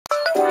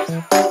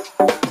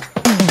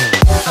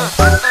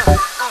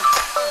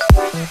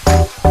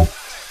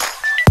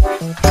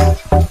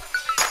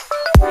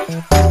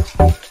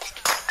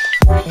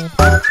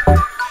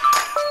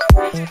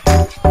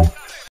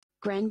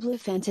Granblue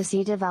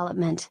Fantasy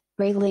development,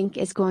 Relink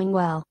is going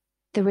well.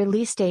 The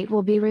release date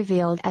will be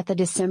revealed at the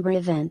December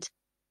event.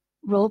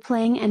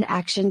 Role-playing and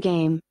action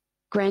game,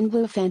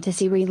 Granblue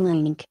Fantasy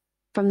Relink.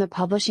 From the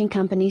publishing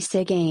company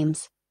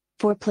Cygames.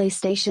 For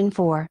PlayStation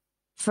 4.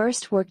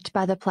 First worked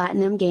by the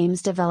Platinum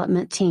Games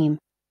development team.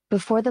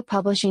 Before the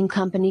publishing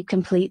company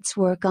completes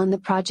work on the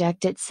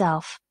project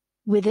itself.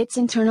 With its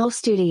internal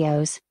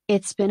studios,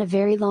 it's been a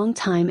very long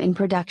time in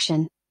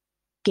production.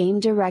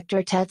 Game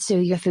director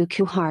Tetsuya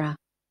Fukuhara.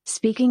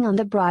 Speaking on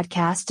the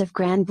broadcast of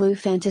Granblue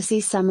Fantasy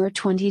Summer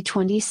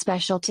 2020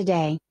 special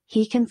today,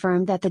 he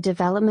confirmed that the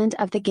development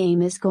of the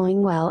game is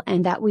going well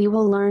and that we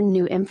will learn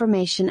new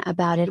information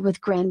about it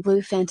with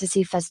Granblue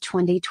Fantasy Fest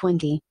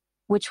 2020,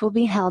 which will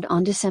be held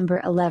on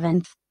December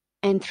 11th.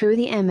 And through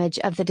the image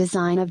of the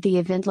design of the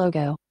event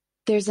logo,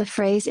 there's a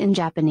phrase in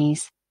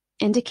Japanese.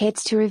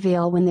 Indicates to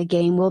reveal when the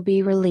game will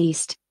be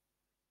released.